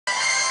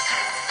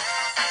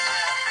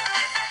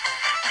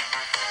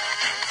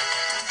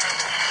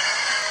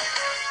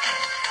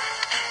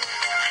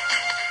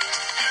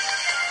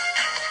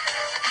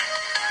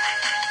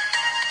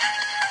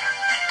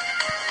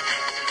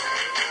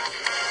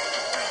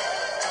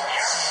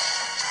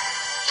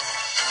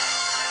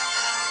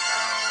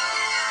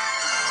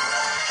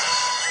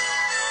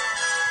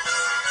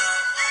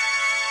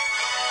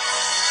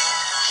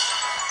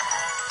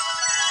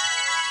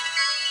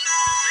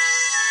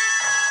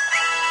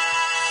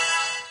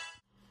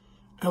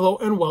Hello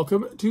and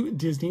welcome to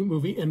Disney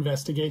Movie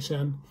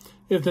Investigation.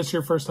 If this is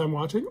your first time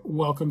watching,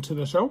 welcome to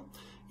the show.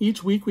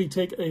 Each week we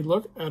take a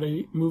look at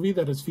a movie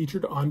that is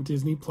featured on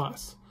Disney+.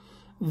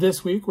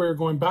 This week we're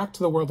going back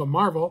to the world of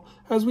Marvel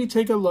as we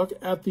take a look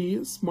at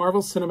the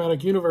Marvel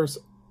Cinematic Universe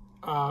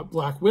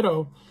Black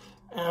Widow.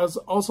 As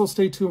also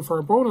stay tuned for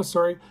a bonus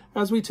story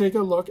as we take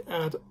a look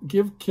at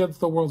Give Kids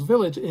the World's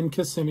Village in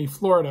Kissimmee,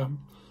 Florida.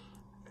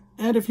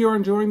 And if you're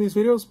enjoying these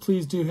videos,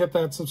 please do hit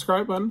that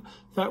subscribe button.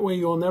 That way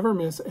you'll never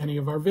miss any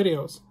of our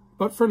videos.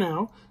 But for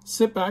now,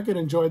 sit back and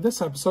enjoy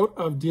this episode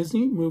of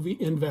Disney Movie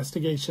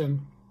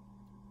Investigation.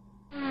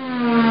 Like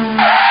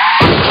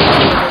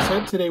I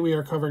said, today we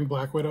are covering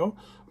Black Widow.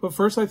 But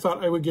first I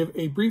thought I would give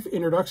a brief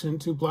introduction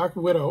to Black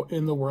Widow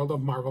in the world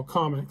of Marvel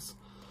Comics.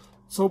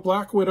 So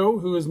Black Widow,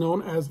 who is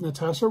known as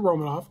Natasha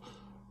Romanoff,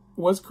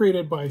 was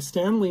created by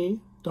Stan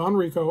Lee, Don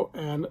Rico,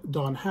 and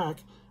Don Hack.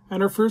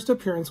 And her first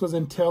appearance was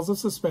in Tales of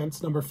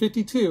Suspense number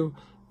 52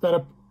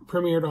 that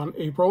premiered on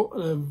April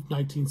of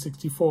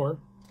 1964.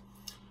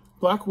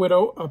 Black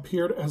Widow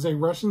appeared as a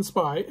Russian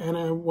spy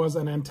and was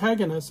an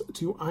antagonist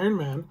to Iron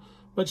Man,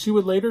 but she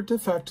would later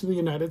defect to the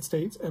United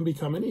States and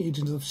become an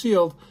agent of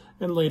S.H.I.E.L.D.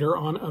 and later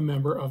on a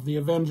member of the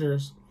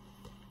Avengers.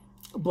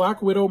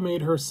 Black Widow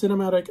made her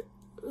cinematic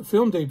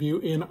film debut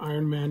in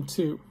Iron Man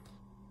 2.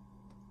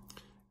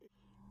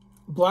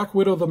 Black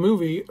Widow the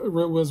movie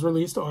was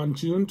released on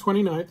June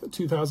 29th,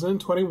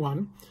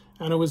 2021,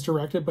 and it was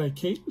directed by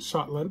Kate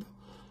Shotland,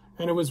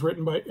 and it was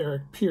written by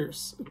Eric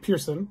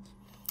Pearson.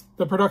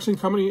 The production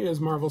company is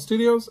Marvel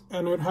Studios,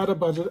 and it had a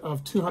budget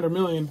of $200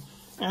 million,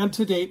 and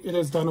to date it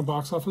has done a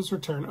box office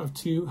return of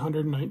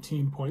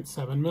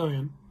 $219.7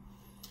 million.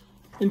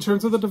 In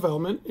terms of the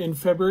development, in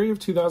February of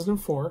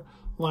 2004,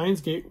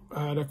 Lionsgate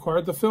had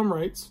acquired the film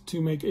rights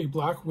to make a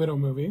Black Widow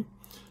movie.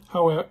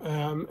 However,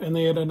 and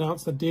they had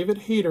announced that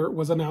David Hayter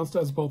was announced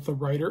as both the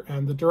writer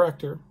and the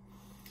director.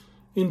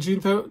 In June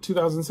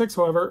 2006,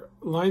 however,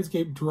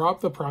 Lionsgate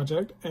dropped the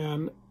project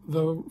and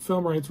the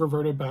film rights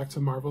reverted back to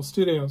Marvel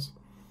Studios.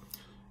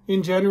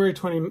 In January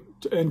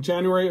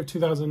of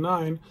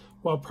 2009,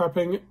 while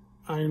prepping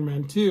Iron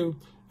Man 2,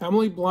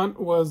 Emily Blunt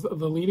was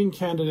the leading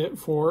candidate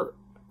for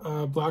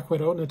Black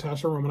Widow,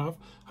 Natasha Romanoff.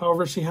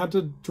 However, she had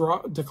to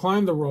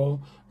decline the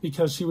role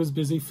because she was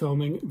busy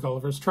filming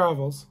Gulliver's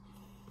Travels.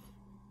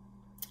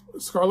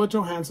 Scarlett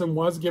Johanson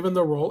was given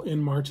the role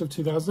in March of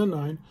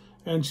 2009,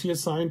 and she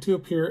is signed to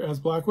appear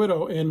as Black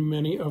Widow in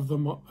many of the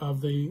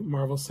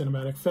Marvel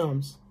Cinematic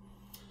films.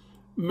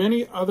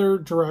 Many other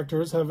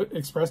directors have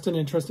expressed an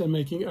interest in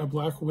making a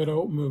Black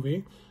Widow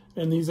movie,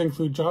 and these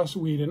include Joss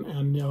Whedon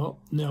and Neil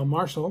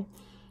Marshall.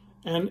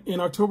 And in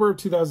October of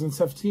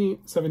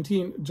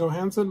 2017,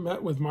 Johansson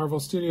met with Marvel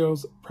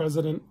Studios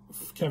president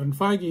Kevin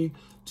Feige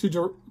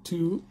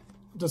to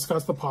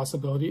discuss the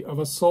possibility of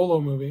a solo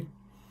movie.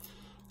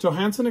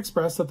 Johansson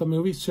expressed that the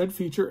movie should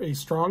feature a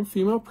strong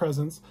female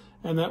presence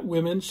and that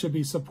women should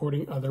be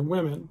supporting other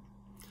women.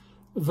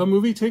 The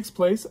movie takes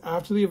place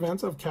after the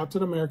events of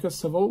Captain America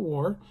Civil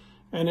War,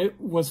 and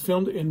it was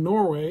filmed in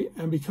Norway,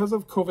 and because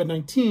of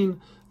COVID-19,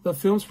 the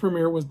film's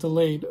premiere was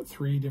delayed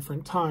 3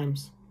 different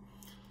times.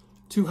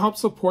 To help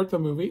support the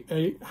movie,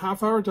 a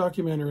half-hour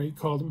documentary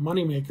called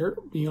Moneymaker,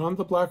 Beyond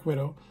the Black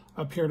Widow,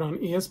 appeared on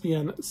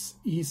ESPN's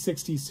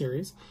E60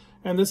 series,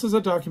 and this is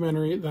a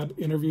documentary that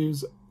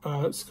interviews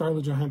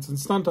Scarlett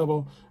Johansson's stunt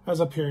double as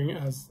appearing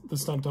as the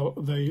stunt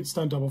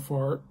double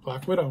for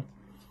Black Widow.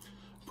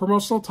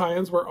 Promotional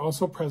tie-ins were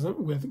also present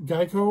with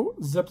Geico,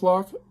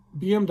 Ziploc,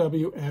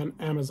 BMW, and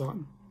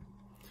Amazon.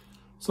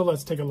 So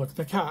let's take a look at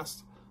the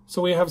cast.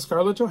 So we have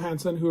Scarlett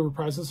Johansson, who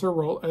reprises her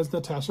role as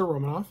Natasha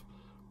Romanoff.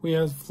 We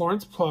have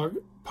Florence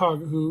Pugh,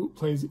 who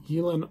plays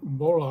Yelena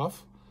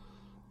Belova.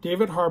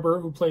 David Harbour,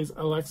 who plays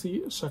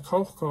Alexei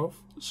Shostakova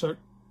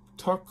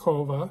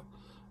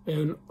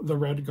in The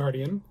Red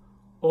Guardian.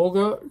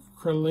 Olga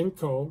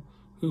Krylenko,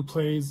 who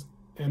plays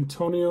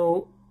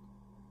Antonia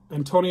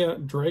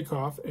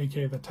Dreykov,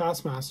 aka the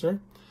Taskmaster.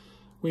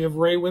 We have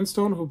Ray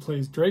Winstone, who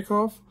plays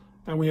Dreykov,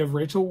 and we have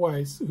Rachel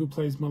Weisz, who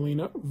plays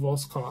Melina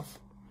Voskov.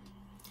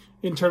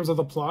 In terms of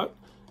the plot,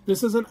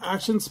 this is an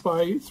action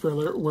spy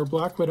thriller where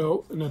Black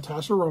Widow,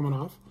 Natasha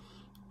Romanoff,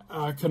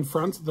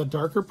 confronts the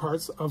darker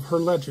parts of her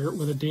ledger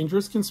with a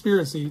dangerous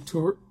conspiracy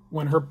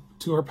when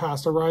her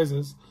past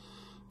arises.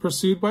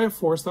 Pursued by a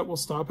force that will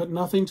stop at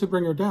nothing to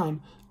bring her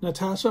down,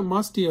 Natasha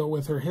must deal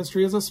with her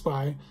history as a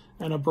spy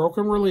and a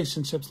broken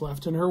relationships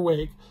left in her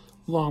wake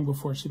long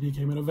before she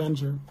became an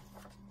Avenger.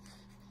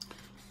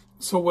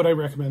 So would I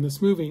recommend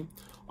this movie?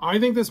 I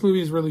think this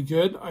movie is really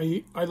good.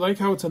 I like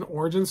how it's an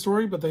origin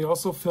story, but they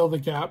also fill the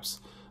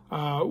gaps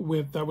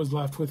that was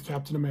left with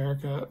Captain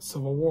America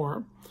Civil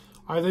War.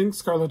 I think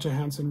Scarlett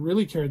Johansson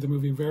really carried the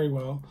movie very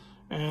well,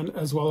 and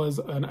as well as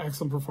an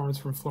excellent performance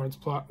from Florence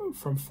Pugh.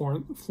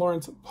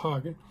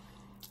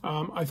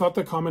 I thought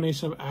the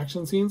combination of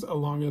action scenes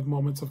along with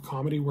moments of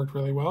comedy worked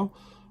really well.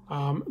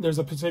 There's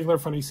a particular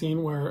funny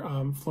scene where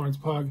Florence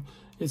Pugh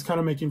is kind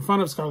of making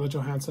fun of Scarlett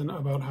Johansson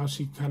about how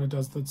she kind of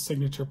does the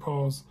signature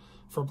pose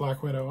for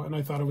Black Widow, and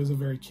I thought it was a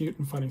very cute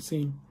and funny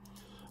scene.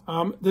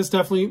 This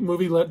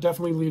movie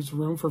definitely leaves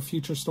room for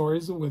future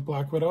stories with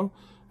Black Widow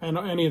and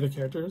any of the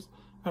characters.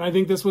 And I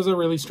think this was a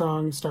really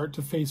strong start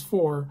to Phase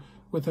 4,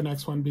 with the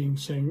next one being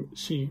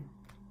Shang-Chi.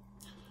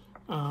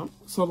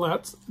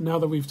 So now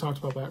that we've talked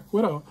about Black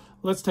Widow,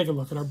 let's take a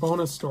look at our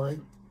bonus story.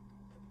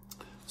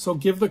 So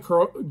Give Kids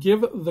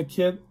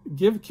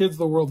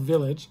the World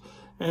Village,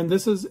 and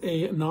this is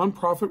a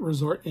non-profit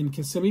resort in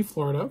Kissimmee,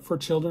 Florida, for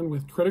children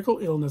with critical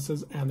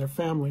illnesses and their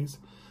families.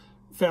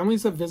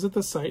 Families that visit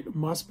the site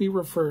must be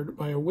referred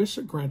by a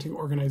wish-granting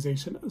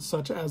organization,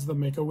 such as the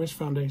Make-A-Wish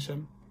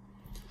Foundation.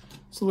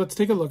 So let's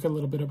take a look a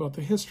little bit about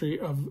the history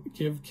of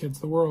Give Kids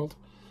the World.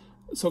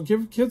 So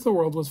Give Kids the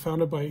World was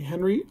founded by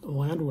Henry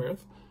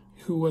Landwerth,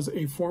 who was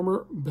a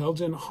former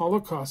Belgian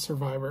Holocaust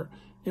survivor,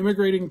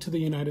 immigrating to the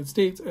United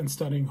States and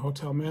studying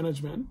hotel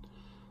management.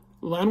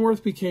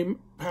 Landwerth became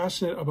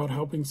passionate about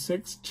helping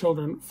 6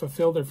 children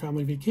fulfill their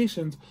family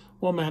vacations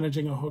while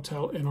managing a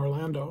hotel in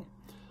Orlando.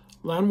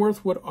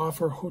 Landwerth would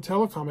offer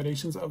hotel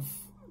accommodations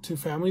to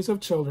families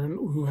of children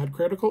who had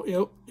critical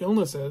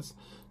illnesses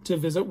to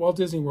visit Walt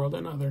Disney World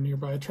and other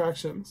nearby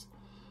attractions.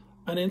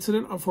 An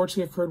incident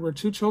unfortunately occurred where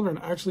 2 children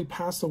actually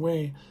passed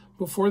away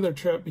before their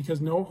trip because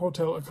no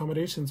hotel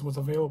accommodations was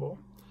available.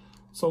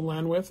 So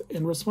Landwerth,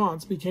 in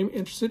response, became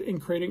interested in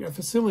creating a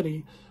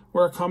facility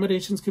where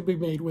accommodations could be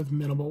made with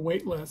minimal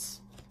wait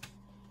lists.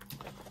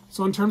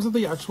 So in terms of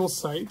the actual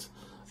site,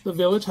 the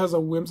village has a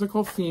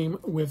whimsical theme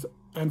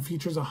and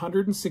features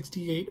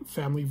 168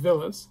 family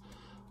villas.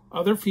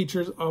 Other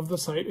features of the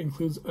site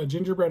includes a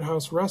gingerbread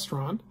house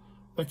restaurant,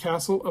 the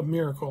Castle of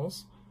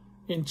Miracles,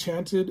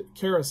 Enchanted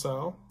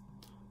Carousel,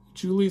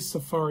 Julie's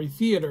Safari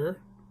Theater,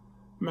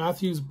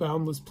 Matthew's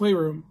Boundless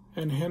Playroom,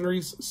 and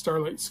Henry's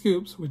Starlight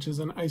Scoops, which is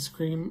an ice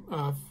cream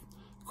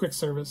quick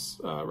service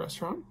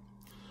restaurant.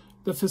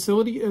 The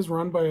facility is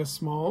run by a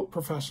small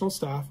professional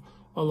staff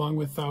along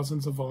with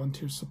thousands of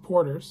volunteer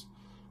supporters.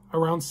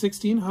 Around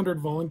 1,600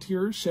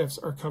 volunteer shifts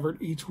are covered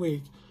each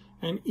week,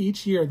 and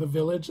each year the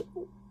village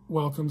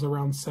welcomes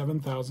around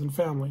 7,000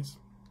 families.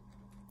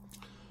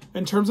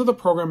 In terms of the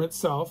program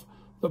itself,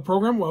 the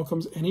program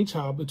welcomes any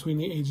child between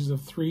the ages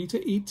of 3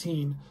 to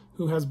 18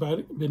 who has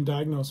been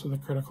diagnosed with a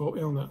critical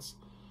illness.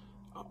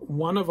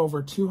 One of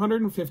over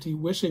 250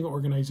 wishing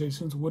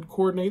organizations would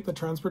coordinate the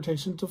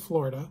transportation to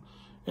Florida,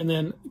 and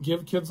then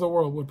Give Kids the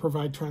World would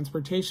provide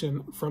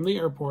transportation from the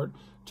airport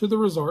to the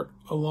resort,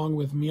 along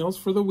with meals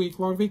for the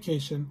week-long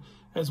vacation,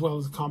 as well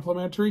as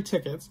complimentary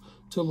tickets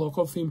to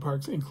local theme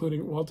parks,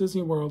 including Walt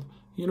Disney World,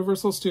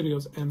 Universal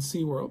Studios, and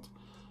SeaWorld.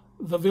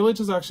 The village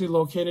is actually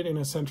located in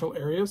a central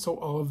area, so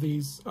all of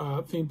these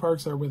theme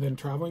parks are within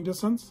traveling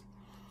distance.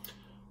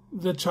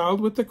 The child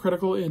with the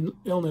critical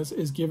illness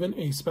is given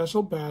a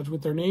special badge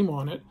with their name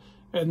on it,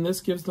 and this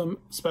gives them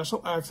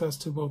special access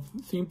to both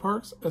theme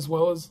parks as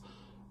well as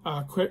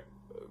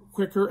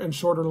quicker and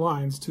shorter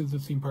lines to the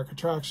theme park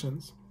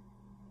attractions.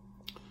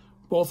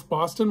 Both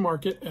Boston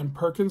Market and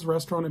Perkins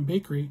Restaurant and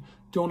Bakery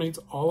donates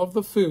all of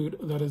the food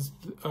that is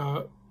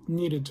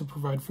needed to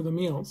provide for the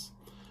meals.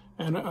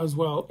 And as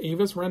well,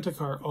 Avis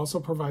Rent-A-Car also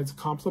provides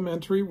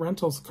complimentary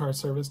rental car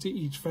service to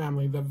each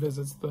family that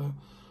visits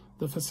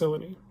the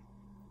facility.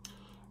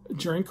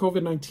 During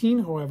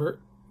COVID-19, however,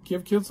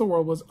 Give Kids the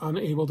World was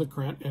unable to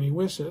grant any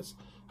wishes.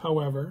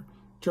 However,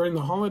 during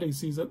the holiday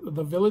season,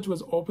 the village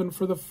was open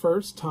for the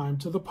first time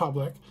to the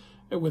public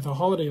with a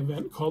holiday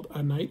event called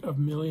A Night of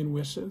Million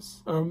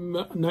Lights.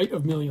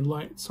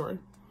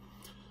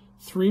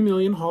 3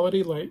 million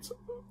holiday lights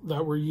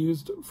that were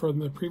used from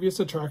the previous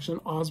attraction,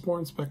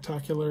 Osborne's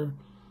Spectacular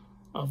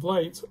of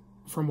Lights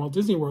from Walt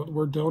Disney World,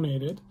 were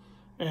donated,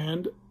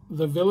 and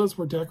the villas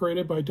were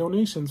decorated by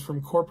donations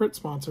from corporate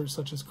sponsors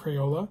such as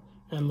Crayola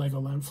and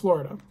Legoland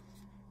Florida.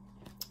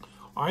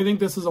 I think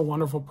this is a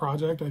wonderful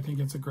project. I think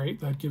it's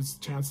that gives a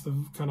chance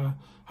to kind of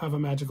have a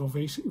magical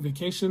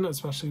vacation,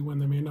 especially when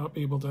they may not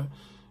be able to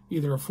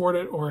either afford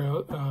it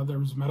or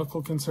there's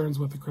medical concerns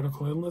with the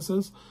critical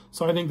illnesses.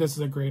 So I think this is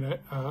a great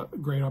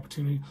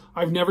opportunity.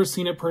 I've never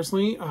seen it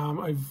personally.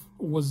 I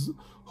was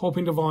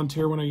hoping to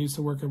volunteer when I used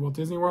to work at Walt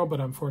Disney World, but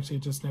unfortunately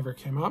it just never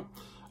came up.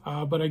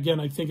 But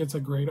again, I think it's a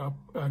great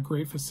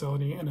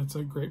facility, and it's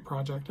a great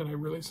project, and I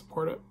really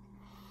support it.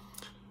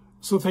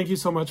 So thank you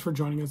so much for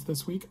joining us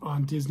this week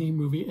on Disney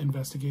Movie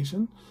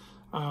Investigation.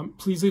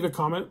 Please leave a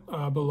comment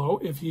below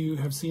if you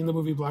have seen the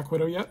movie Black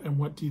Widow yet, and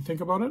what do you think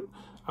about it.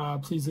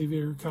 Please leave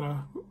your kind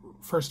of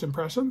first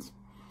impressions.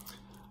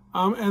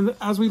 And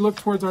as we look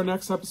towards our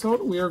next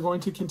episode, we are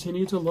going to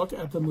continue to look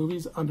at the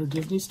movies under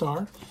Disney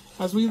Star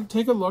as we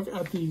take a look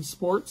at the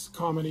sports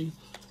comedy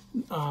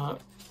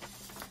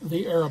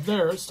The Air Up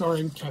There,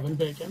 starring Kevin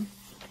Bacon.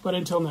 But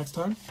until next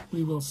time,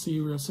 we will see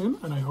you real soon,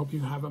 and I hope you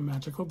have a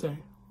magical day.